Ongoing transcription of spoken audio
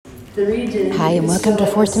The region. Hi, and welcome to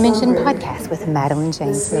Fourth Dimension Podcast with Madeline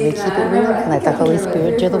James, where we keep it real and let the Holy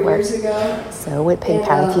Spirit do the work. So with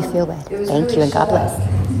PayPal if you feel led. Thank you and God bless. Yeah,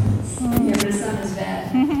 but it's not as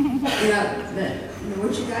bad.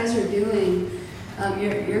 What you guys are doing,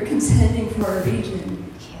 you're contending for a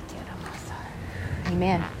region.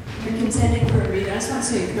 Amen. You're contending for a region. I just want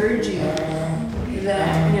to encourage you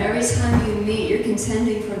that every time you meet, you're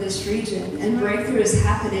contending for this region, and breakthrough is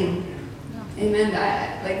happening. Amen.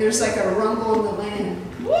 There's like a rumble in the land.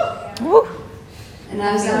 Woo. And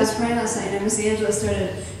I was praying last night, and Miss Angela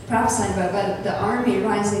started prophesying about the army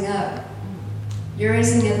rising up. You're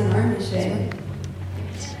raising up an army, Shay.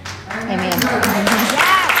 Amen. There's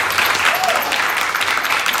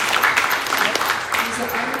an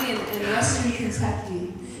army in Western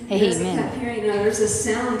Kentucky. Amen. I kept hearing, there's a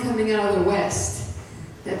sound coming out of the West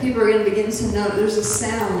that people are going to begin to know. There's a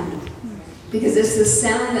sound. Because it's the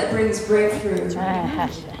sound that brings breakthrough. And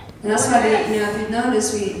that's why, if you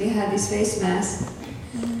notice, we had these face masks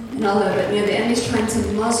and all that, but the enemy's trying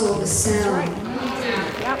to muzzle the sound.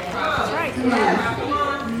 Come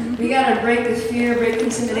on. We got to break the fear, break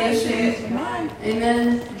intimidation.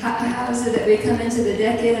 Amen. How is it that we come into the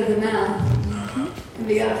decade of the mouth? And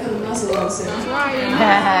we got to put a muzzle on it.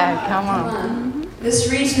 Come on.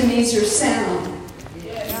 This region needs your sound.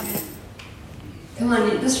 Come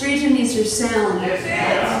on, this region needs your sound.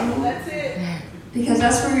 That's it. Because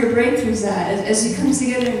that's where your breakthrough's at. As you come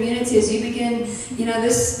together in unity, as you begin,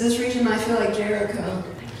 this region might feel like Jericho.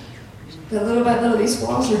 But little by little, these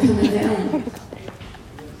walls are coming down.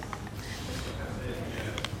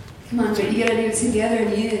 Come on, but you got to do it together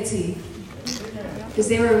in unity. Because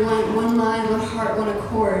they were one mind, one heart, one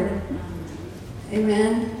accord.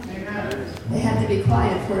 Amen? They had to be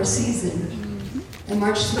quiet for a season and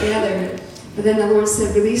march together. But then the Lord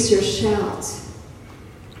said, release your shout.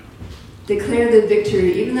 Declare the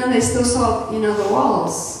victory. Even though they still saw, the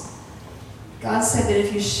walls. God said that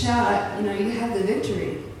if you shout, you have the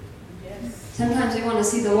victory. Yes. Sometimes we want to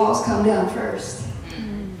see the walls come down first.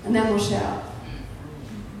 And then we'll shout.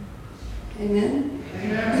 Amen?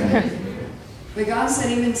 Amen. But God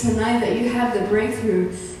said even tonight that you have the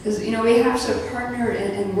breakthrough. Because, we have to partner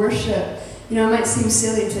and worship. It might seem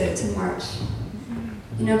silly to march.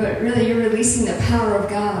 But really you're releasing the power of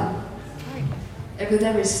God with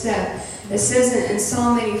every step. It says in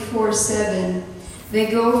Psalm 84:7, they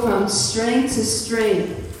go from strength to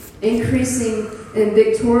strength, increasing in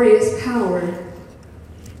victorious power.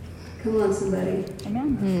 Come on, somebody.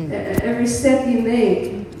 Amen. Every step you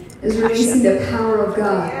make is releasing the power of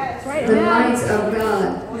God, the might of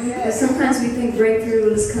God. And sometimes we think breakthrough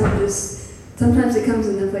will just come sometimes it comes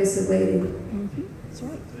in the place of waiting. That's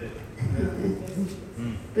right.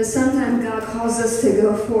 But sometimes God calls us to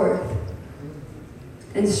go forth.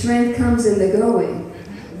 And strength comes in the going.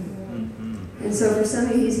 And so for some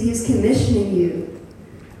of you, He's commissioning you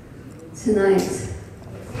tonight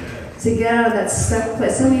to get out of that stuck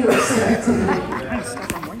place. Some of you are stuck tonight.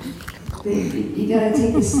 But you got to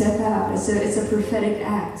take a step out. It's a prophetic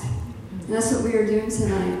act. And that's what we are doing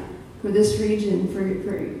tonight for this region, for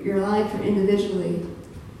your life, for individually.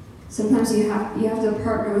 Sometimes you have to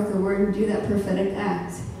partner with the Word and do that prophetic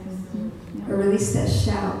act. Or release that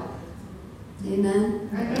shout. Amen?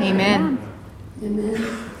 Amen. Amen.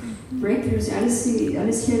 Breakthroughs. I just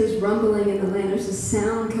hear this rumbling in the land. There's a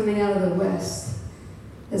sound coming out of the west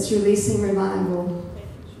that's releasing revival.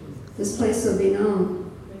 This place will be known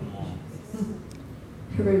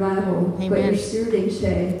for revival. Amen. What you're stewarding,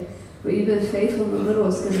 Shay, what you've been faithful in the little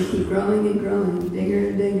is going to keep growing and growing, bigger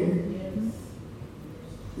and bigger.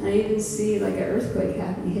 I even see like an earthquake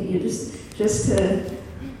happening, hitting you, just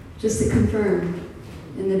to confirm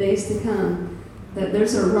in the days to come that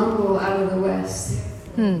there's a rumble out of the west.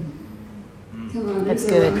 Come on, that's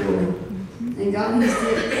good. And God,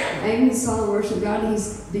 I even saw in worship, God,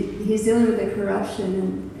 He's dealing with the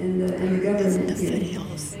corruption and the government here.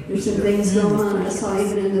 There's some things going on. I saw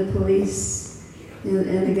even in the police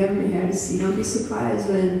and the government here. I just don't be surprised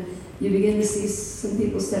when you begin to see some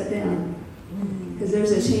people step down. Because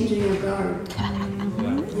there's a changing of guard.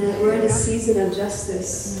 We're in a season of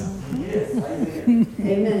justice.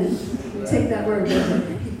 Amen. Take that word, brother.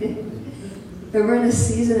 But we're in a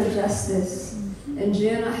season of justice. In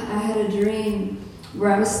June, I had a dream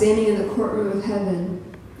where I was standing in the courtroom of heaven.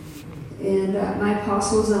 And my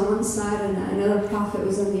apostle was on one side and another prophet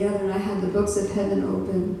was on the other. And I had the books of heaven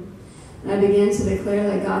open. And I began to declare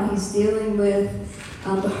that God, He's dealing with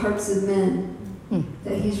the hearts of men.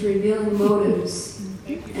 That He's revealing motives.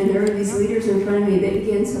 And there were these leaders in front of me. They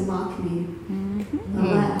began to mock me.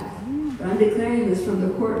 Laugh. But I'm declaring this from the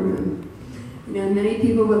courtroom. Many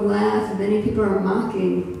people would laugh, and many people are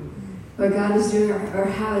mocking. what God is doing or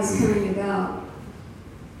how it's coming about.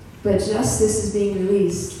 But justice is being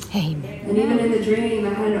released. Amen. And even in the dream,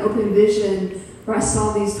 I had an open vision where I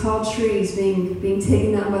saw these tall trees being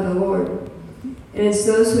taken down by the Lord. And it's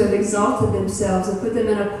those who have exalted themselves and put them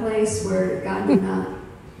in a place where God did not.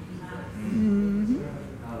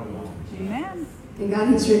 Amen. And God,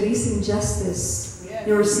 He's releasing justice. You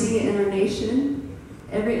know, we're seeing it in our nation,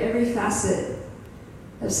 every facet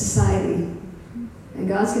of society. And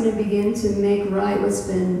God's going to begin to make right what's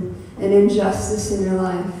been an injustice in your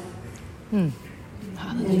life. Amen?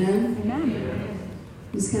 Amen.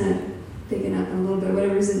 Just kind of picking up a little bit,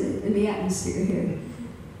 whatever's in the atmosphere here.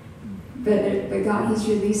 But God, He's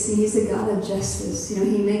releasing, He's a God of justice. You know,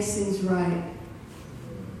 He makes things right.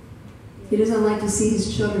 He doesn't like to see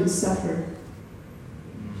His children suffer.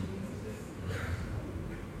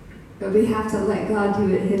 But we have to let God do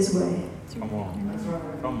it His way. Come on. That's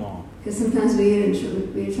right. Come on. Because sometimes we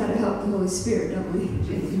try to help the Holy Spirit, don't we?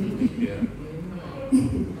 Yeah.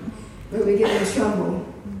 But we get in trouble.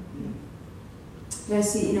 But I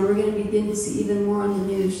see, you know, we're going to begin to see even more on the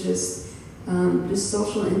news just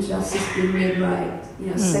social injustice being made right. You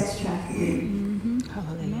know, sex trafficking,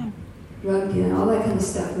 Hallelujah. drug dealing, all that kind of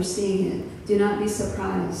stuff. We're seeing it. Do not be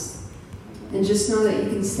surprised. And just know that you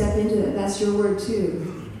can step into it. That's your word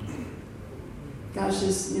too. God's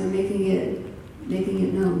just, you know, making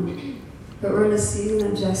it known. But we're in a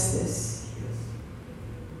season of justice.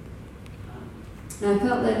 And I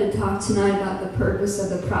felt led to talk tonight about the purpose of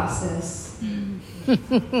the process.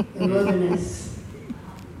 The wilderness.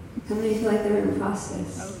 How many feel like they're in a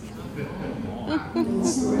process? In the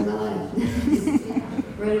story of my life.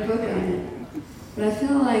 Write a book on it. But I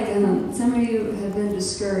feel like some of you have been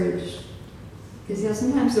discouraged. Because, you know,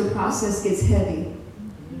 sometimes the process gets heavy.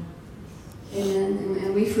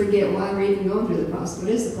 And we forget why we're even going through the process.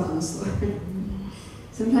 What is the promise, Lord?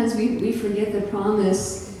 Sometimes we forget the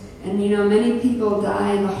promise. And, you know, many people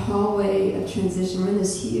die in the hallway of transition. We're in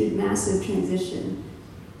this huge, massive transition.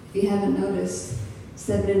 If you haven't noticed,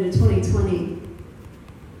 stepping into 2020,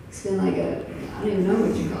 it's been like I don't even know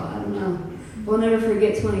what you call it. I don't know. We'll never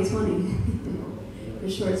forget 2020. For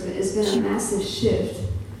sure, it's been a massive shift.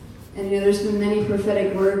 And, you know, there's been many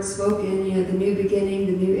prophetic words spoken, you know, the new beginning,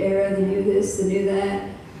 the new era, the new this, the new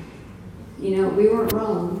that. You know, we weren't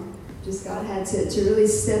wrong. Just God had to really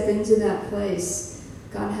step into that place.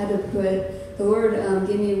 God had to put, the Lord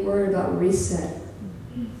gave me a word about reset.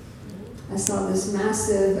 I saw this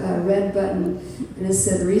massive red button, and it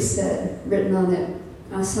said reset written on it.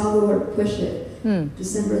 I saw the Lord push it.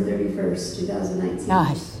 December 31st, 2019.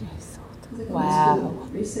 Gosh. Wow.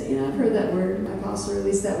 Reset. You know, I've heard that word. My apostle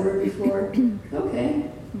released that word before. Okay.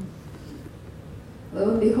 Lo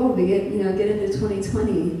and behold, we get into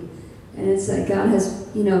 2020, and it's like God has,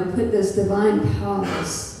 you know, put this divine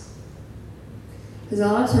pause. Because a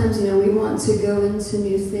lot of times, you know, we want to go into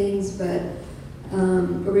new things, but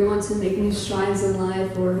or we want to make new strides in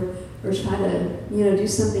life, or try to, you know, do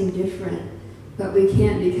something different, but we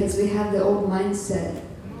can't because we have the old mindset.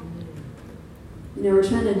 You know, we're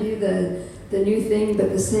trying to do the new thing, but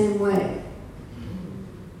the same way.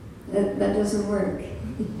 That doesn't work.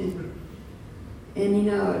 And, you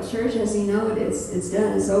know, church, as you know, it's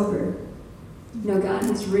done. It's over. You know, God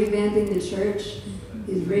is revamping the church.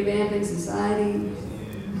 He's revamping society.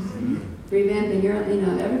 Revamping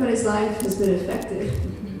everybody's life has been affected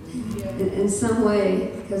in some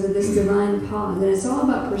way because of this divine pause. And it's all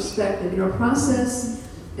about perspective. You know, process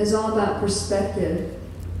is all about perspective.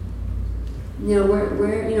 You know,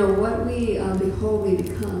 where you know, what we behold, we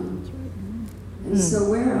become. And so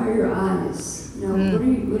where are your eyes? You know,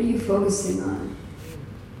 what are you focusing on?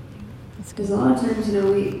 Because a lot of times, you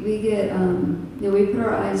know, we get, you know, we put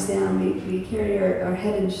our eyes down, we carry our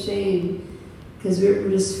head in shame because we're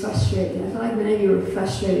just frustrated. And I feel like many of you are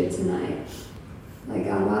frustrated tonight. Like,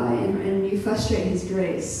 God, why? And you frustrate His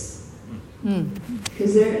grace.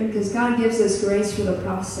 Because God gives us grace for the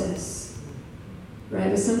process. Right?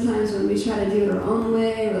 But sometimes when we try to do it our own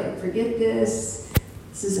way, we're like, forget this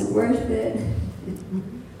isn't worth it.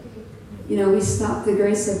 You know, we stop the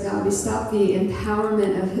grace of God. We stop the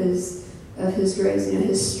empowerment of His grace, you know,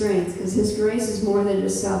 His strength, because His grace is more than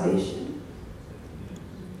just salvation.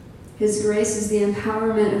 His grace is the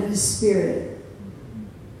empowerment of His Spirit.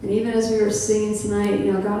 And even as we were singing tonight,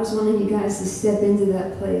 you know, God is wanting you guys to step into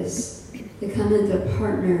that place, to come into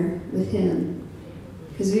partner with Him,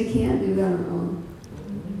 because we can't do it on our own.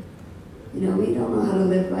 You know, we don't know how to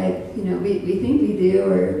live life. You know, we think we do,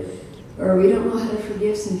 or we don't know how to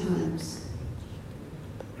forgive sometimes.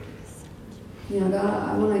 You know, God,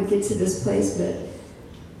 I want to get to this place, but,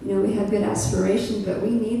 you know, we have good aspirations, but we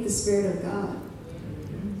need the Spirit of God.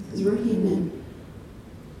 Because we're human.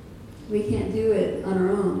 We can't do it on our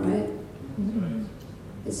own, right?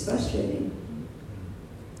 It's frustrating.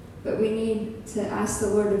 But we need to ask the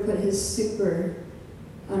Lord to put His super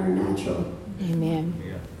on our natural. Amen.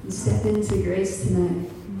 And step into grace tonight.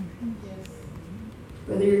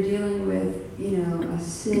 Whether you're dealing with, a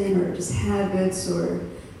sin or just habits or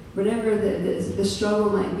whatever the struggle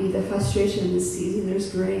might be, the frustration in this season,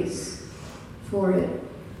 there's grace for it.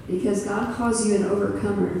 Because God calls you an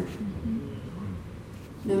overcomer.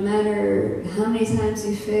 No matter how many times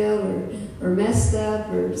you failed or messed up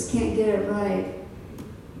or just can't get it right,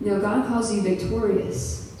 God calls you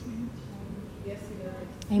victorious. Yes, He does.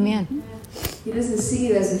 Amen. He doesn't see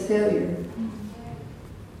you as a failure.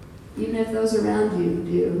 Even if those around you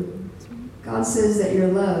do. God says that you're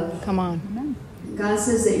loved. Come on. God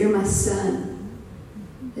says that you're my son,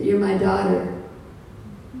 that you're my daughter.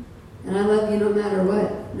 And I love you no matter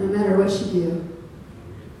what you do.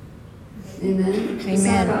 Amen? It's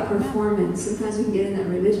not about performance. Sometimes we can get in that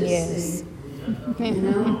religious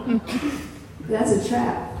thing. That's a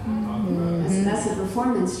trap. That's a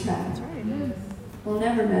performance trap. We'll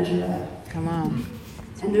never measure up. Come on.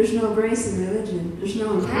 And there's no grace in religion. There's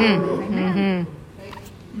no empowerment.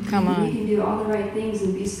 Come on. You can do all the right things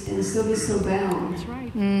and still be so bound. That's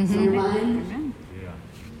right. In your mind,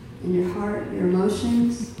 in your heart, your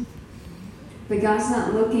emotions. But God's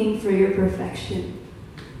not looking for your perfection.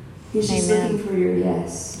 He's just looking for your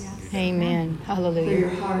yes. Amen. For Hallelujah. your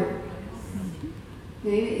heart.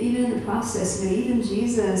 Even in the process, even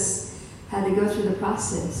Jesus had to go through the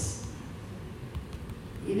process.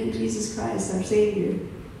 Even Jesus Christ, our Savior,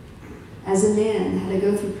 as a man, had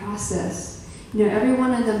to go through process.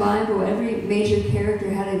 Everyone in the Bible, every major character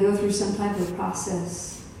had to go through some type of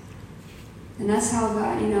process. And that's how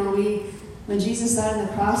God, when Jesus died on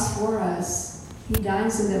the cross for us, He died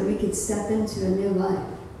so that we could step into a new life.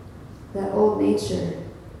 That old nature.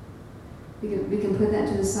 We can put that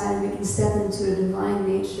to the side and we can step into a divine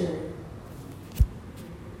nature.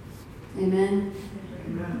 Amen?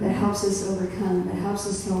 That helps us overcome, that helps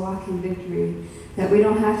us to walk in victory, that we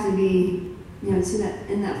don't have to be,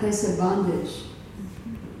 in that place of bondage.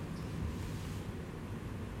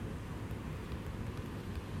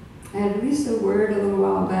 I had released a word a little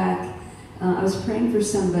while back. I was praying for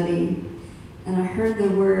somebody, and I heard the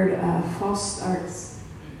word false starts.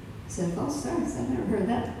 I said, false starts? I've never heard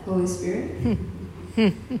that, Holy Spirit.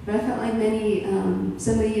 But I felt like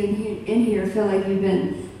some of you in here feel like we've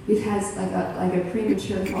had like a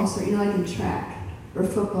premature false start, like in track or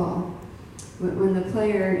football. When the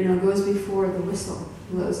player, goes before the whistle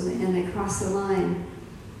blows and they cross the line,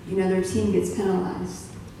 their team gets penalized.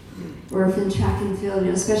 Or if in track and field,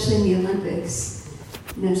 especially in the Olympics,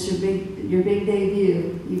 it's your big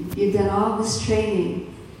debut. You've done all this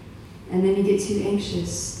training, and then you get too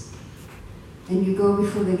anxious, and you go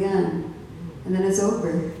before the gun, and then it's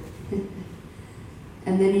over.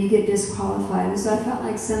 And then you get disqualified. And so I felt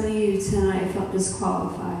like some of you tonight felt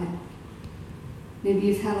disqualified. Maybe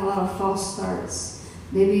you've had a lot of false starts.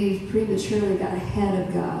 Maybe you've prematurely got ahead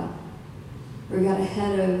of God, or got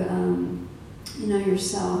ahead of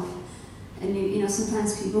yourself. And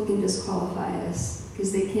sometimes people can disqualify us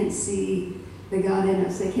because they can't see the God in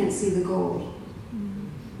us. They can't see the gold.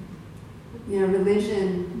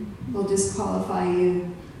 Religion will disqualify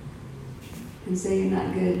you and say you're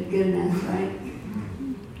not good enough, right?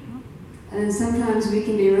 And then sometimes we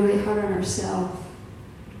can be really hard on ourselves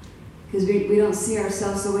because we don't see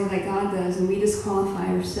ourselves the way that God does, and we disqualify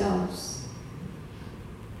ourselves.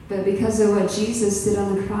 But because of what Jesus did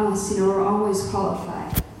on the cross, we're always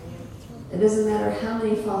qualified. It doesn't matter how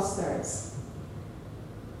many false starts.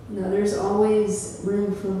 There's always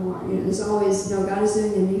room for more. There's always, God is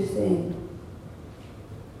doing a new thing.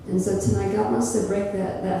 And so tonight, God wants to break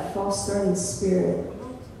that false starting spirit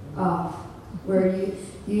off, where you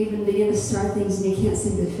even begin to start things and you can't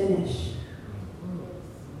seem to finish.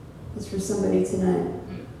 It's for somebody tonight.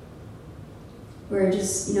 Where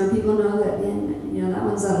just, people know that, that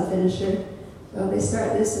one's not a finisher. Oh, they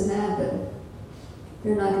start this and that, but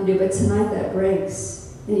they're not going to do it. But tonight that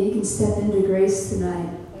breaks. And you can step into grace tonight.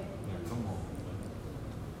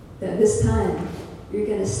 That this time, you're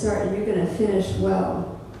going to start and you're going to finish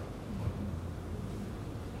well.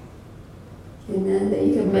 Amen. That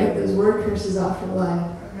you can break those word curses off your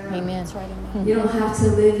life. Amen. That's right. Amen. You don't have to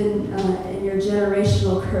live in your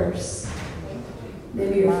generational curse.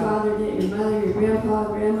 Maybe your father did, your mother, your grandpa,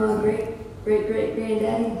 grandma,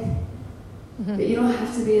 great-great-great-granddaddy. But you don't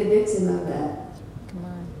have to be a victim of that. Come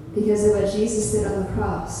on. Because of what Jesus did on the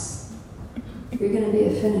cross. You're going to be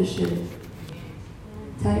a finisher.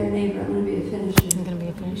 Tell your neighbor, I'm going to be a finisher. I'm going to be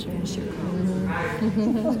a finisher.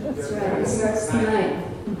 That's right. It starts tonight.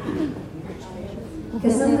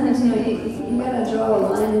 Because sometimes, you got to draw a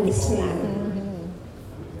line in the sand.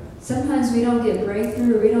 Sometimes we don't get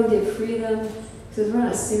breakthrough, we don't get freedom, because we're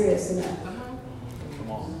not serious enough.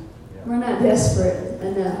 We're not desperate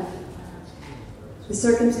enough. The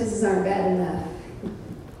circumstances aren't bad enough.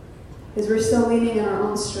 Because we're still leaning on our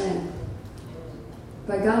own strength.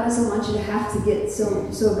 But God doesn't want you to have to get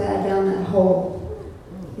so bad down that hole.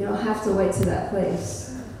 You don't have to wait to that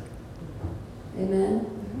place. Amen?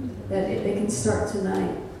 That it can start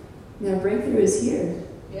tonight. Breakthrough is here.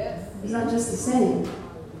 Yes. It's not just the same.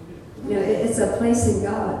 It's a place in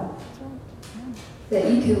God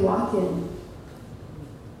that you can walk in.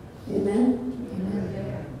 Amen?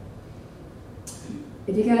 Amen.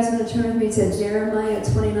 If you guys want to turn with me to Jeremiah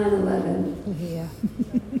 29:11. Yeah.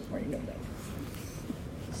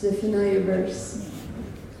 It's a familiar verse.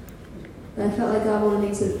 And I felt like God wanted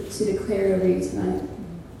me to declare over you tonight.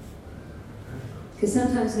 Because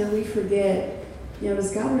sometimes, we forget,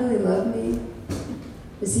 does God really love me?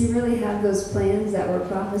 Does he really have those plans that were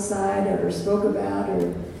prophesied or spoke about,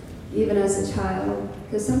 or even as a child?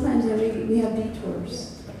 Because sometimes, we have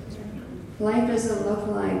detours. Life doesn't look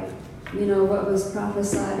like, what was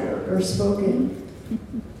prophesied or spoken.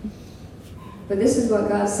 But this is what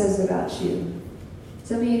God says about you.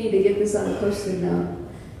 Some of you need to get this on a Post-it note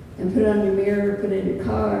and put it on your mirror, put it in your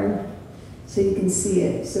car, so you can see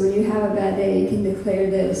it. So when you have a bad day, you can declare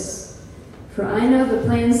this. For I know the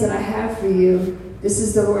plans that I have for you. This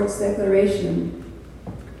is the Lord's declaration.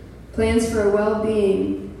 Plans for a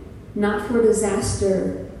well-being, not for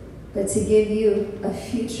disaster, but to give you a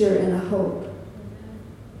future and a hope.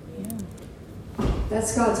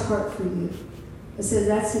 That's God's heart for you. It says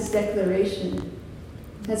that's his declaration.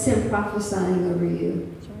 That's him prophesying over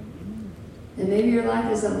you. And maybe your life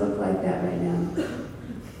doesn't look like that right now.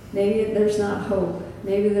 Maybe there's not hope.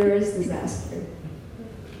 Maybe there is disaster.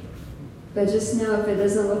 But just know if it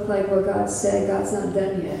doesn't look like what God said, God's not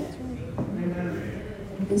done yet.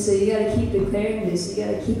 And so you got to keep declaring this. You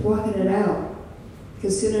got to keep walking it out.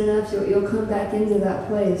 Because soon enough, you'll come back into that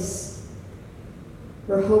place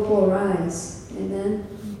where hope will rise. Amen?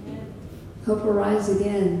 Hope will rise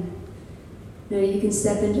again. You can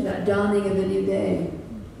step into that dawning of a new day.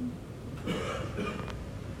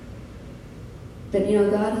 But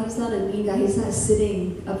God, he's not a mean God. He's not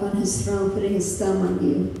sitting up on his throne, putting his thumb on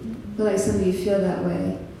you. I feel like some of you feel that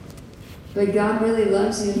way. But God really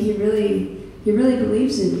loves you, and he really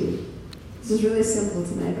believes in you. This is really simple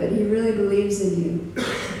tonight, but he really believes in you.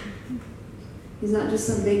 He's not just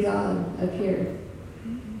some big God up here.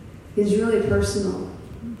 He's really personal.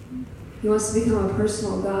 He wants to become a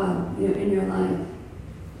personal God, in your life.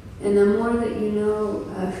 And the more that you know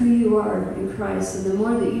who you are in Christ, and the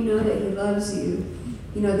more that you know that he loves you,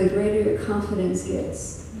 the greater your confidence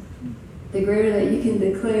gets. The greater that you can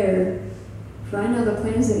declare, for I know the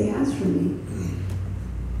plans that he has for me.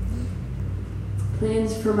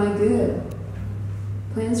 Plans for my good.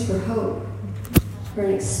 Plans for hope. For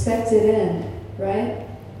an expected end, right?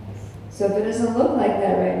 So if it doesn't look like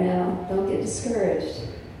that right now, don't get discouraged.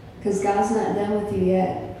 Because God's not done with you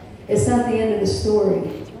yet. It's not the end of the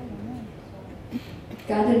story.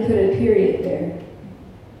 God didn't put a period there.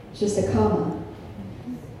 It's just a comma.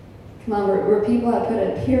 Come on, where people have put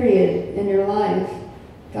a period in your life,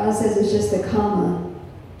 God says it's just a comma.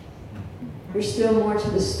 There's still more to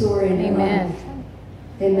the story in your life.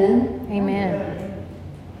 Amen? Amen.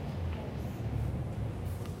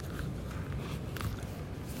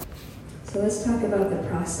 So let's talk about the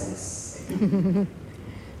process.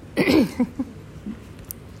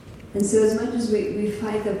 And so as much as we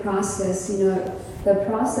fight the process, the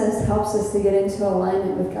process helps us to get into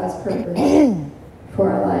alignment with God's purpose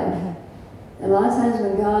for our life. And a lot of times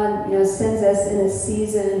when God, sends us in a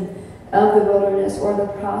season of the wilderness or the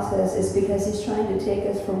process, it's because he's trying to take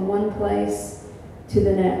us from one place to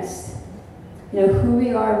the next. Who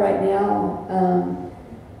we are right now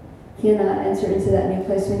cannot enter into that new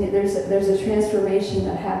place. There's a transformation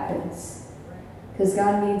that happens. Because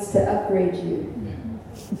God needs to upgrade you.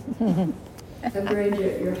 Upgrade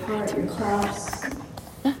your heart, your thoughts.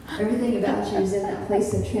 Everything about you is in that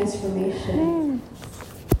place of transformation.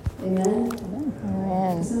 Amen?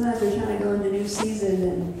 Amen. Sometimes we're trying to go into a new season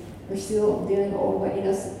and we're still dealing old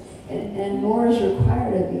ways, and more is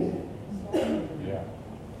required of you. Yeah.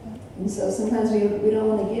 And so sometimes we don't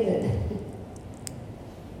want to give it.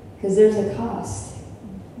 Because there's a cost.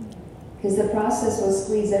 Because the process will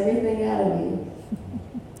squeeze everything out of you.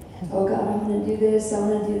 Oh God, I want to do this, I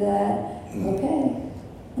want to do that. Okay.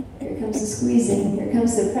 Here comes the squeezing. Here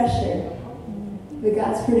comes the pressure. But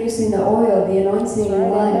God's producing the oil, the anointing in your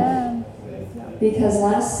life. Because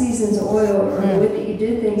last season's oil, or the way that you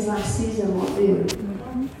did things last season, won't do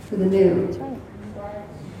for the new.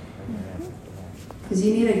 Because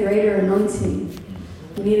you need a greater anointing.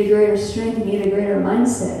 You need a greater strength. You need a greater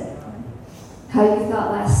mindset. How you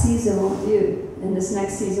thought last season won't do in this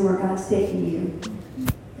next season where God's taking you.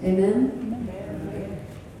 Amen?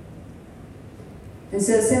 And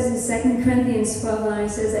so it says in 2 Corinthians 12:9, it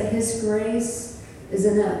says that His grace is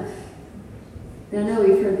enough. Now, I know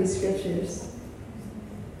we've heard these scriptures,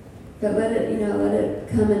 but let it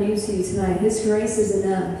come anew to you tonight. His grace is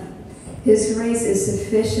enough. His grace is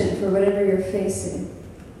sufficient for whatever you're facing.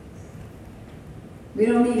 We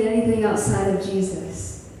don't need anything outside of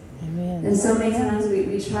Jesus. Amen. And so many times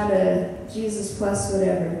we try to Jesus plus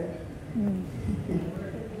whatever.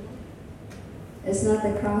 It's not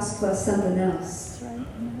the cross plus something else.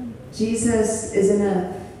 Jesus is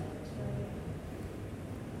enough.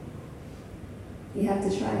 You have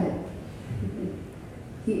to try it.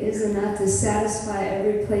 He is enough to satisfy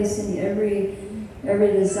every place in you, every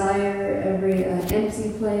desire, every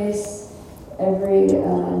empty place, every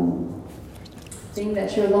thing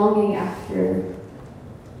that you're longing after.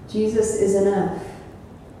 Jesus is enough.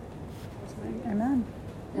 Amen.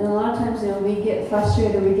 And a lot of times, we get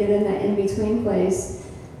frustrated, we get in that in-between place,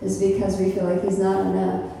 is because we feel like He's not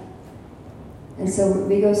enough. And so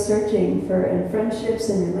we go searching for in friendships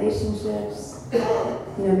and relationships,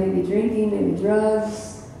 maybe drinking, maybe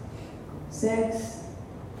drugs, sex.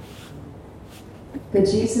 But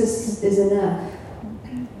Jesus is enough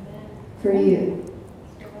for you.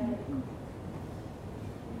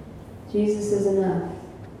 Jesus is enough.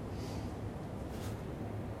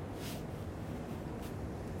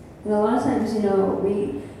 And a lot of times,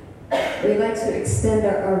 we like to extend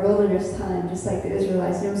our wilderness time, just like the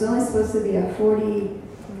Israelites. It was only supposed to be a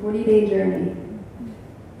 40-day journey.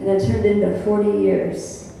 And it turned into 40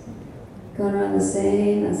 years. Going around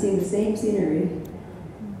seeing the same scenery.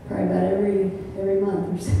 Probably about every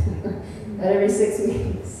month or so. About every 6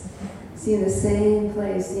 weeks. Seeing the same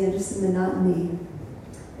place, just the monotony.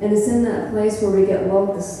 And it's in that place where we get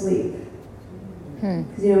lulled to sleep. Because,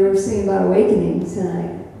 we were singing about awakening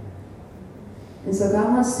tonight. And so God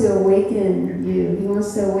wants to awaken you. He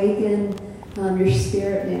wants to awaken your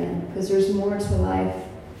spirit, man, because there's more to life.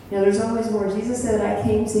 There's always more. Jesus said, I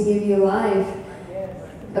came to give you life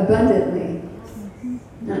abundantly.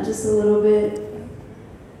 Not just a little bit,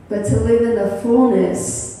 but to live in the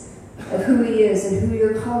fullness of who He is and who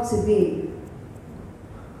you're called to be.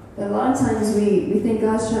 But a lot of times we think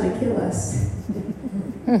God's trying to kill us.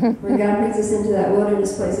 When God brings us into that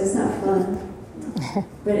wilderness place, it's not fun.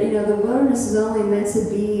 But the wilderness is only meant to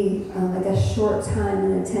be like a short time,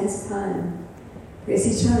 an intense time. Because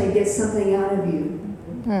He's trying to get something out of you.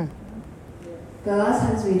 But a lot of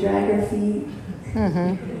times we drag our feet.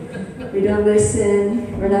 We don't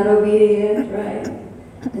listen. We're not obedient, right?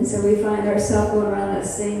 And so we find ourselves going around that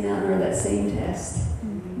same mountain or that same test.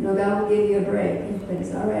 God will give you a break. But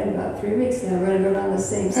it's all right, about 3 weeks now, we're going to go around the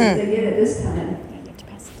same. So they get it this time.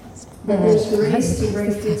 But there's grace to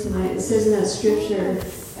break through tonight. It says in that scripture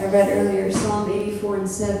I read earlier, Psalm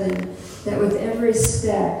 84:7, that with every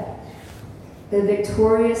step, the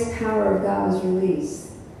victorious power of God was released.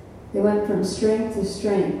 They went from strength to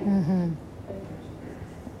strength.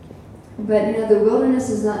 But the wilderness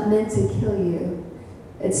is not meant to kill you.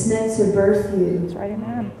 It's meant to birth you. That's right,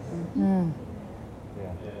 amen.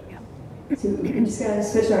 We just got to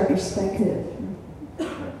switch our perspective.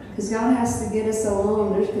 Because God has to get us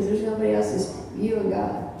alone, because there's nobody else, it's you and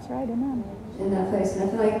God. That's right, amen. In that place. And I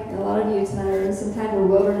feel like a lot of you tonight are in some type of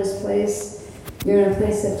wilderness place. You're in a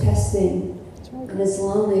place of testing. Right. And it's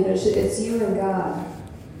lonely, but it's you and God.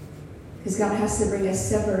 Because God has to bring a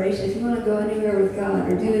separation. If you want to go anywhere with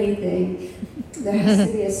God or do anything, there has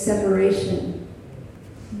to be a separation.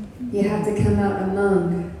 You have to come out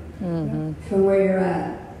among from where you're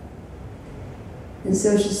at. And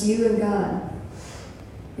so it's just you and God.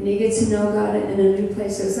 And you get to know God in a new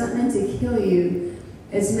place. So it's not meant to kill you.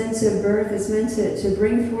 It's meant to birth. It's meant to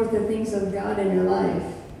bring forth the things of God in your life.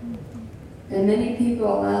 And many people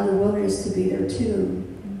allow the wilderness to be their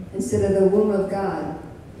tomb instead of the womb of God.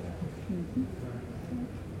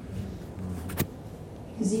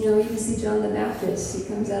 Because, you can see John the Baptist. He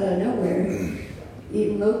comes out of nowhere,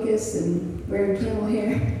 eating locusts and wearing camel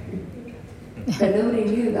hair. But nobody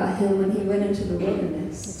knew about him when he went into the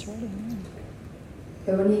wilderness. That's right.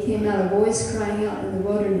 But when he came out, a voice crying out in the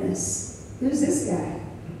wilderness, who's this guy?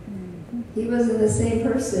 He wasn't the same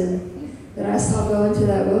person that I saw go into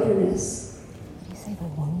that wilderness. Did you say the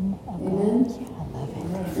womb of Amen? God? Yeah, I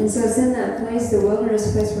love it. And so it's in that place, the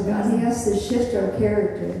wilderness place, where God, He has to shift our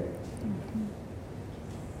character.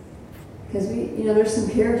 Because there's some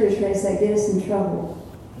character traits that get us in trouble.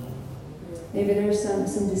 Maybe there's some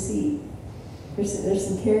deceit. There's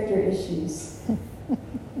some character issues.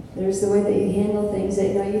 There's the way that you handle things.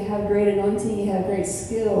 That you have great anointing, you have great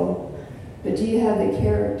skill, but do you have the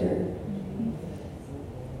character?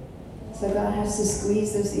 So God has to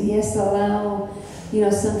squeeze those. He has to allow.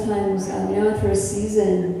 Sometimes I went through a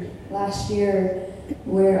season last year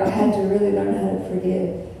where I had to really learn how to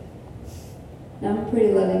forgive. Now, I'm a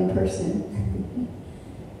pretty loving person,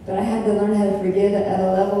 but I had to learn how to forgive at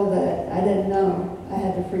a level that I didn't know I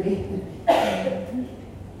had to forgive.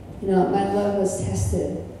 My love was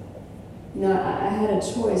tested. I had a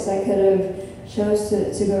choice. I could have chose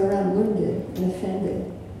to go around wounded and offended.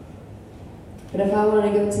 But if I want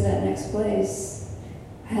to go to that next place,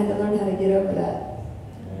 I had to learn how to get over that.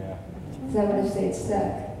 Because I would have stayed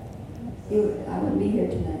stuck. I wouldn't be here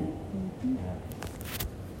tonight.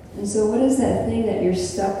 And so what is that thing that you're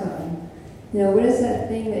stuck on? What is that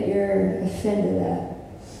thing that you're offended at?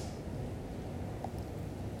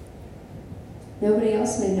 Nobody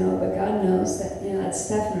else may know, but God knows that, that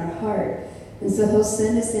stuff in our heart. And so He'll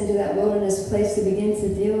send us into that wilderness place to begin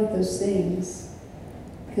to deal with those things.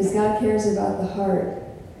 Because God cares about the heart.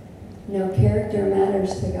 Character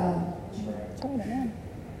matters to God.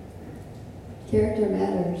 Character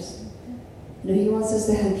matters. He wants us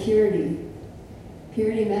to have purity.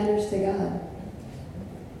 Purity matters to God.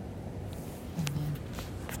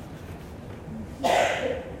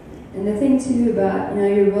 And the thing too about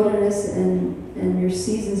your wilderness and your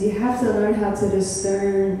seasons, you have to learn how to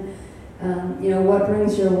discern what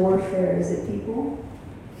brings your warfare. Is it people?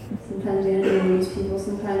 Sometimes the enemy needs people.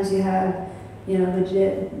 Sometimes you have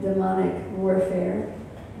legit demonic warfare.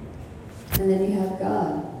 And then you have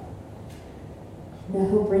God. Now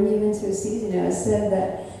He'll bring you into a season. It said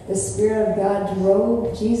that the Spirit of God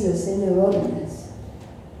drove Jesus into the wilderness.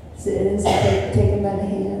 So it didn't say take Him by the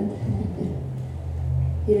hand.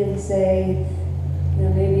 He didn't say,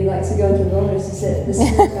 maybe you like to go into the wilderness. He said the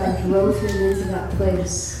Spirit of God drove Him into that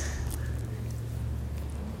place.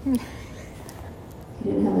 He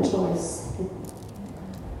didn't have a choice.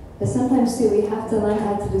 But sometimes too, we have to learn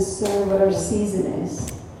how to discern what our season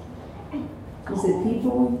is. Is it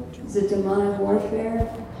people? Is it demonic warfare?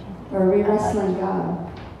 Or are we wrestling God?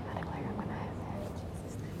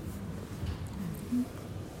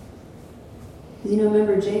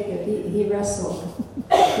 Remember Jacob, he wrestled.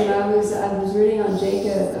 I was reading on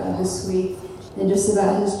Jacob this week, and just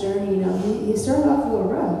about his journey. He started off a little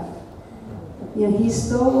rough. He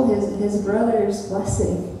stole his brother's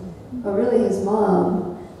blessing, or really his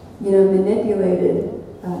mom, manipulated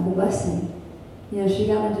the blessing. She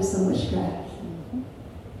got into some witchcraft.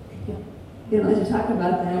 You don't like to talk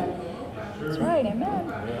about that. That's right, amen.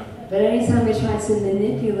 But anytime we try to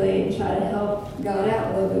manipulate and try to help God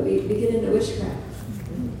out a little bit, we get into witchcraft.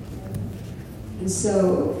 And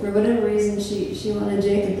so, for whatever reason, she wanted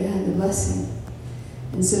Jacob to have the blessing.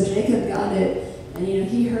 And so Jacob got it, and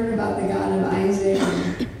he heard about the God of Isaac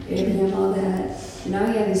and Abraham, all that. And now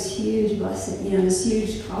he had this huge blessing, this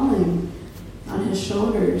huge calling on his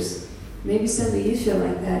shoulders. Maybe some of you feel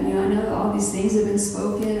like that. I know all these things have been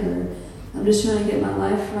spoken, or I'm just trying to get my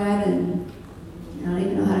life right, and I don't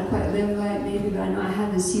even know how to quite live right, maybe, but I know I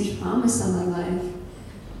have this huge promise on my life.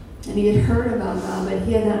 And he had heard about God, but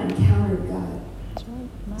he had not encountered God.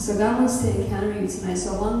 So God wants to encounter you tonight.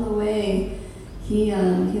 So along the way, he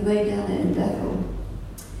laid down in Bethel.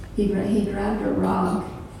 He grabbed a rock,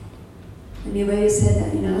 and he laid his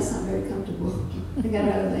head down. That's not very comfortable. I got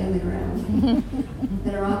to lay on the ground.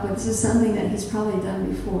 At a rock, but this is something that he's probably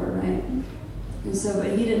done before, right? And so,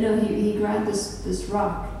 but he didn't know. He grabbed this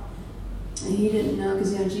rock, and he didn't know,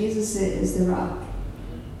 because Jesus is the rock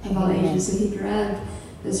of all ages. So he grabbed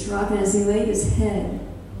this rock, and as he laid his head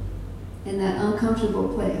in that uncomfortable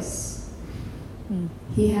place,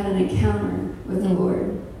 he had an encounter with the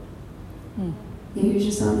Lord. He was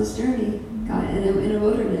just on this journey, God, in a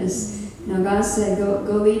wilderness. God said,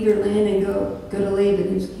 "Go leave your land and go to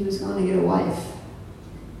Laban." He was going to get a wife.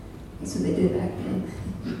 That's what they did back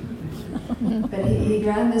then. But he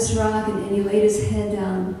grabbed this rock and he laid his head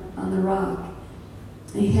down on the rock,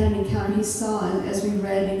 and he had an encounter. He saw, as we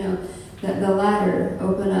read, that the ladder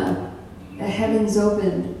open up, the heavens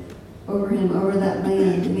opened over him, over that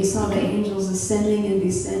land, and he saw the angels ascending and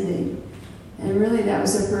descending. And really, that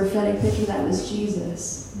was a prophetic picture. That was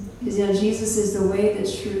Jesus. Because, Jesus is the way, the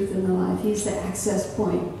truth, and the life. He's the access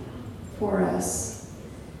point for us.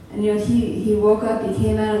 And, he woke up, he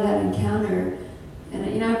came out of that encounter.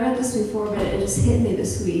 And, I've read this before, but it just hit me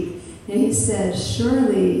this week. And he said,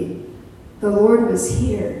 surely the Lord was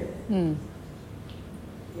here. Mm.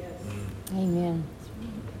 Yes. Amen.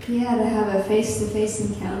 He had to have a face-to-face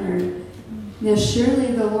encounter. Now, surely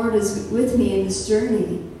the Lord is with me in this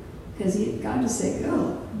journey. Because God just said,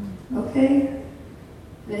 go. Okay?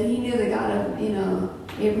 But he knew the God of,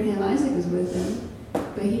 Abraham, Isaac was with him.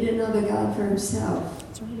 But he didn't know the God for himself.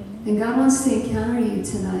 That's right. Amen. And God wants to encounter you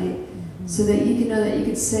tonight so that you can know that you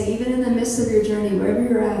could say, even in the midst of your journey, wherever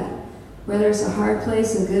you're at, whether it's a hard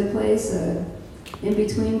place, a good place, a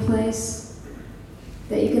in-between place,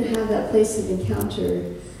 that you can have that place of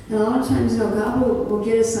encounter. And a lot of times, God will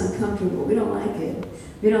get us uncomfortable. We don't like it.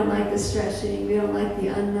 We don't like the stretching. We don't like the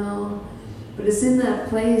unknown. But it's in that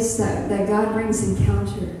place that God brings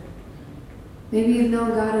encounter. Maybe you've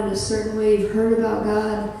known God in a certain way. You've heard about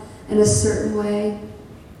God in a certain way.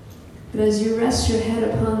 But as you rest your head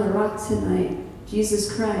upon the rock tonight,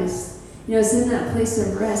 Jesus Christ, it's in that place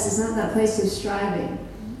of rest. It's not that place of striving.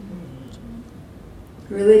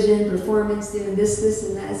 Religion, performance, doing this,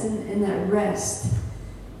 and that. It's in that rest.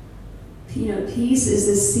 Peace is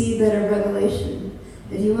the seedbed of revelation.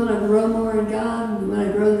 If you want to grow more in God, you want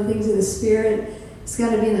to grow in the things of the Spirit, it's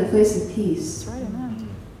got to be in that place of peace. That's right. Amen.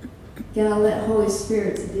 You got to let Holy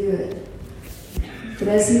Spirit to do it. But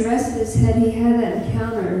as he rested his head, he had that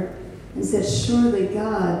encounter and said, surely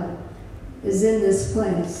God is in this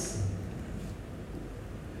place.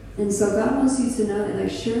 And so God wants you to know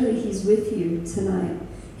that, surely he's with you tonight.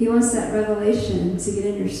 He wants that revelation to get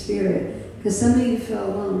in your spirit. Because some of you feel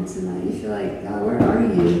alone tonight. You feel like, God, where are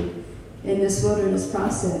you in this wilderness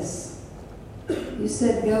process? You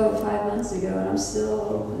said go 5 months ago, and I'm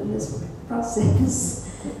still in this process.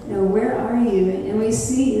 Where are you? And we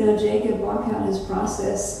see, Jacob walk out his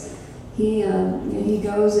process. He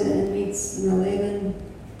goes and meets, Laban.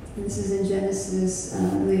 And this is in Genesis, I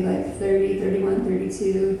believe, like 30, 31,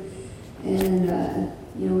 32. And,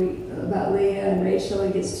 about Leah and Rachel,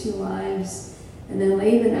 he gets 2 wives. And then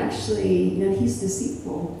Laban actually, he's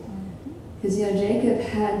deceitful. Because, Jacob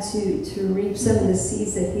had to reap some of the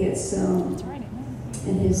seeds that he had sown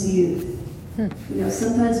in his youth.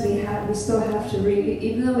 Sometimes we still have to reap.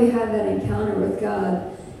 Even though we have that encounter with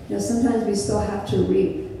God, sometimes we still have to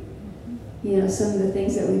reap, some of the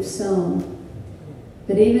things that we've sown.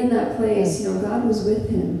 But even in that place, God was with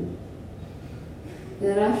him. And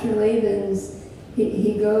then after Laban's,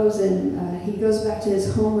 he goes and he goes back to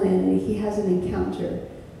his homeland and he has an encounter.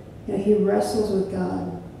 He wrestles with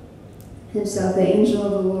God himself, the angel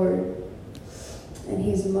of the Lord, and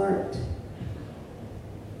he's marked.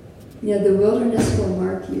 The wilderness will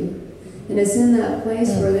mark you. And it's in that place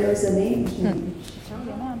where there is a name change.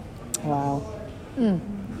 Wow.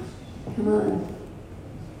 Come on.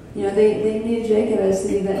 They knew Jacob as to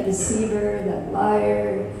be that deceiver, that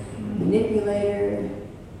liar, manipulator.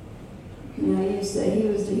 He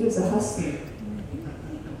was a hustler.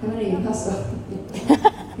 How many of you hustle?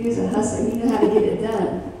 He was a hustler. He knew how to get it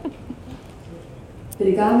done.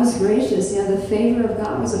 But God was gracious. The favor of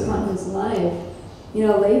God was upon his life.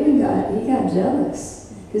 Laban got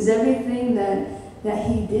jealous because everything that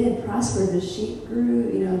he did prospered. The sheep grew.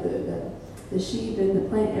 The sheep and the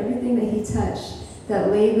plant, everything that he touched, that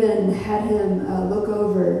Laban had him look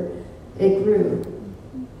over, it grew.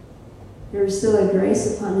 There was still a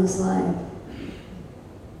grace upon his life.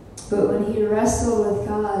 But when he wrestled with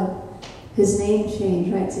God, his name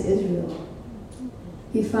changed right to Israel.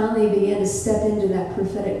 He finally began to step into that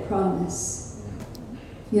prophetic promise.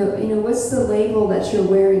 What's the label that you're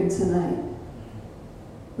wearing tonight?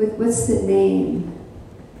 What's the name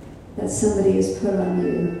that somebody has put on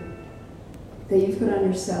you, that you put on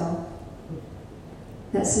yourself?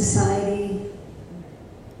 That society.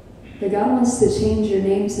 But God wants to change your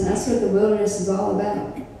names, and that's what the wilderness is all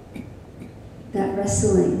about. That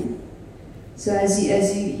wrestling. So as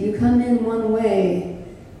you come in one way,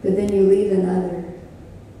 but then you leave another.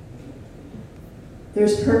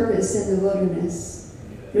 There's purpose in the wilderness.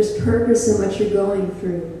 There's purpose in what you're going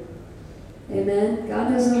through. Amen? God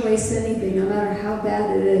doesn't waste anything, no matter how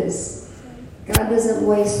bad it is. God doesn't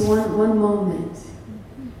waste one moment.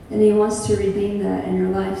 And he wants to redeem that in your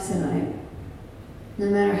life tonight. No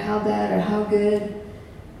matter how bad or how good,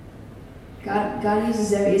 God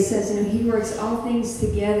uses everything. It says, he works all things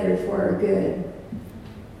together for our good.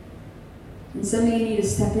 And some of you need to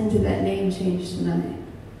step into that name change tonight.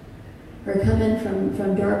 Or come in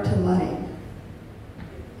from dark to light.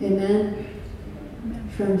 Amen?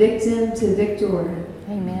 From victim to victor.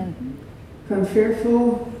 Amen. From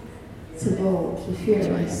fearful to bold, to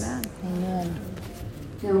fearless. Amen.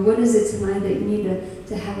 Now, what is it tonight that you need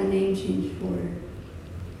to have a name change for?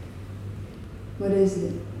 What is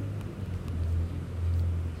it?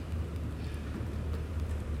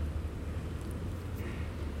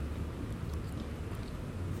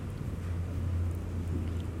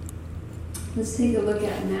 Let's take a look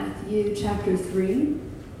at Matthew chapter 3,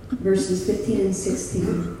 verses 15 and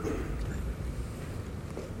 16.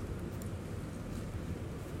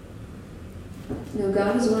 You know,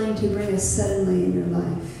 God is wanting to bring us suddenly in your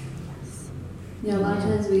life. You know, a lot of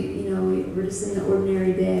times we're just in the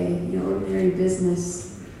ordinary day, ordinary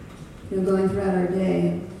business, going throughout our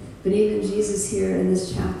day. But even Jesus here in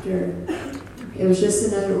this chapter, it was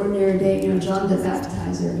just another ordinary day. John the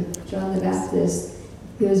Baptizer, John the Baptist,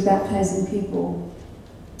 he was baptizing people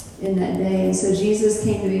in that day. And so Jesus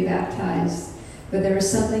came to be baptized. But there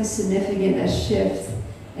was something significant, a shift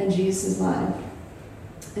in Jesus' life.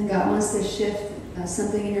 And God wants to shift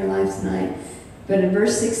something in your life tonight. But in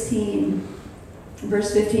verse 15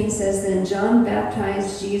 says, Then John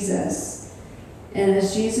baptized Jesus, and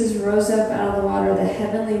as Jesus rose up out of the water, the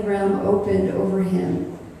heavenly realm opened over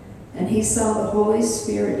him, and he saw the Holy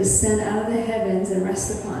Spirit descend out of the heavens and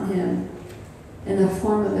rest upon him in the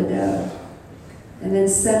form of a dove. And then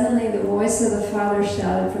suddenly the voice of the Father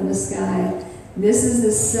shouted from the sky, This is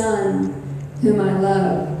the Son whom I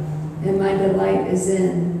love, and my delight is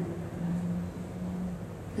in.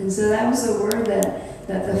 And so that was a word that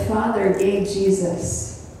the Father gave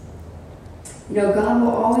Jesus. God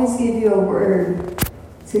will always give you a word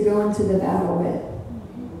to go into the battle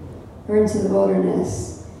with, or into the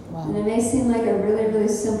wilderness. Wow. And it may seem like a really, really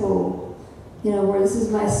simple, where this is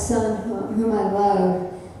my Son whom I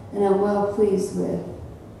love and I'm well pleased with.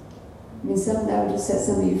 Something that would just set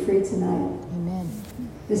some of you free tonight. Amen.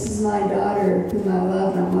 This is my daughter whom I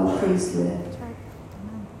love and I'm well pleased with.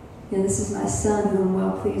 And this is my Son whom I'm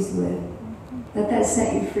well pleased with. Let that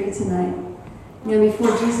set you free tonight.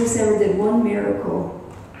 Before Jesus ever did one miracle,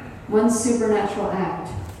 one supernatural act,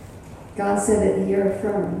 God said that you're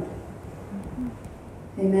affirmed.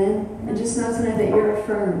 Amen? And just know tonight that you're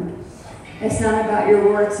affirmed. It's not about your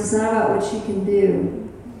works. It's not about what you can do.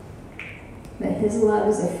 But His love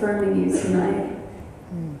is affirming you tonight.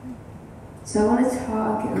 So I want to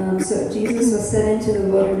talk. So Jesus was sent into the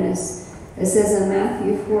wilderness. It says in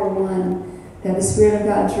Matthew 4:1 that the Spirit of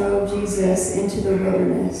God drove Jesus into the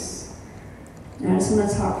wilderness. And I just want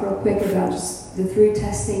to talk real quick about just the 3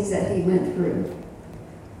 testings that He went through.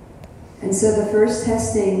 And so the first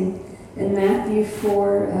testing in Matthew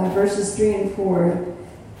 4, verses 3 and 4,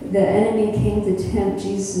 the enemy came to tempt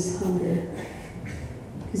Jesus' hunger.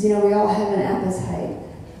 Because, we all have an appetite.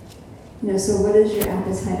 So what is your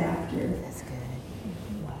appetite after? That's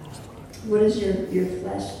good. Wow. What is your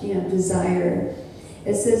flesh, desire?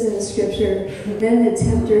 It says in the scripture, Then the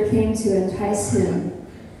tempter came to entice him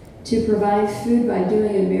to provide food by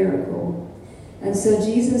doing a miracle. And so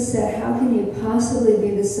Jesus said, How can you possibly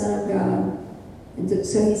be the Son of God? And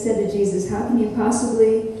so He said to Jesus, How can you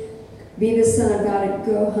possibly be the Son of God and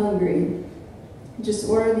go hungry? Just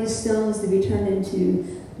order these stones to be turned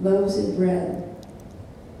into loaves of bread.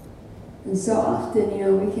 And so often,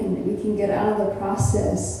 we can get out of the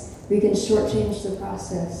process. We can shortchange the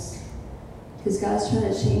process. Because God's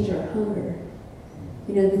trying to change our hunger.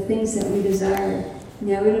 The things that we desire.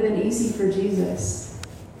 It would have been easy for Jesus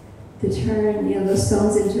to turn, those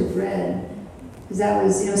stones into bread. Because that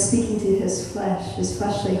was, speaking to His flesh, His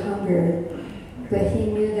fleshly hunger. But He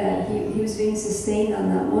knew that he was being sustained on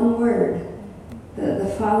that one word. The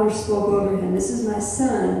Father spoke over Him. This is my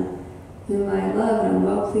Son, whom I love and I'm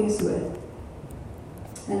well pleased with.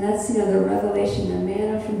 And that's, the revelation, the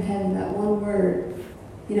manna from heaven, that one word,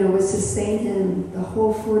 would sustain Him the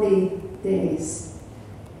whole 40 days.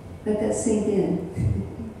 Let that sink in.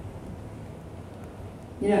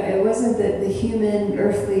 It wasn't the human,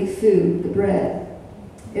 earthly food, the bread.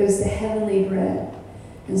 It was the heavenly bread.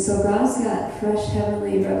 And so God's got fresh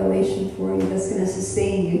heavenly revelation for you that's going to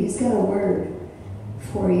sustain you. He's got a word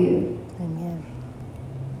for you. Amen.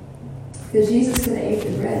 Because Jesus could have ate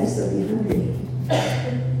the bread and still be hungry.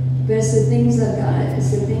 But it's the things of God,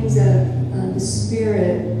 it's the things of the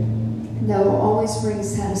Spirit that will always bring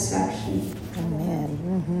satisfaction. Amen.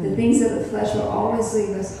 Mm-hmm. The things of the flesh will always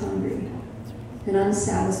leave us hungry and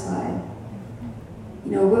unsatisfied.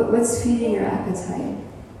 What's feeding your appetite?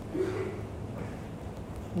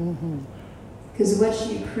 Because what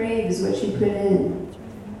you crave is what you put in.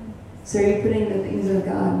 So are you putting the things of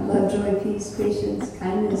God, love, joy, peace, patience,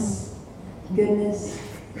 kindness, goodness?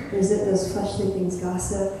 Or is it those fleshly things,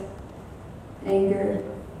 gossip, anger,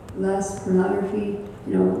 lust, pornography?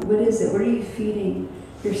 What is it? What are you feeding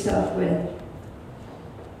yourself with?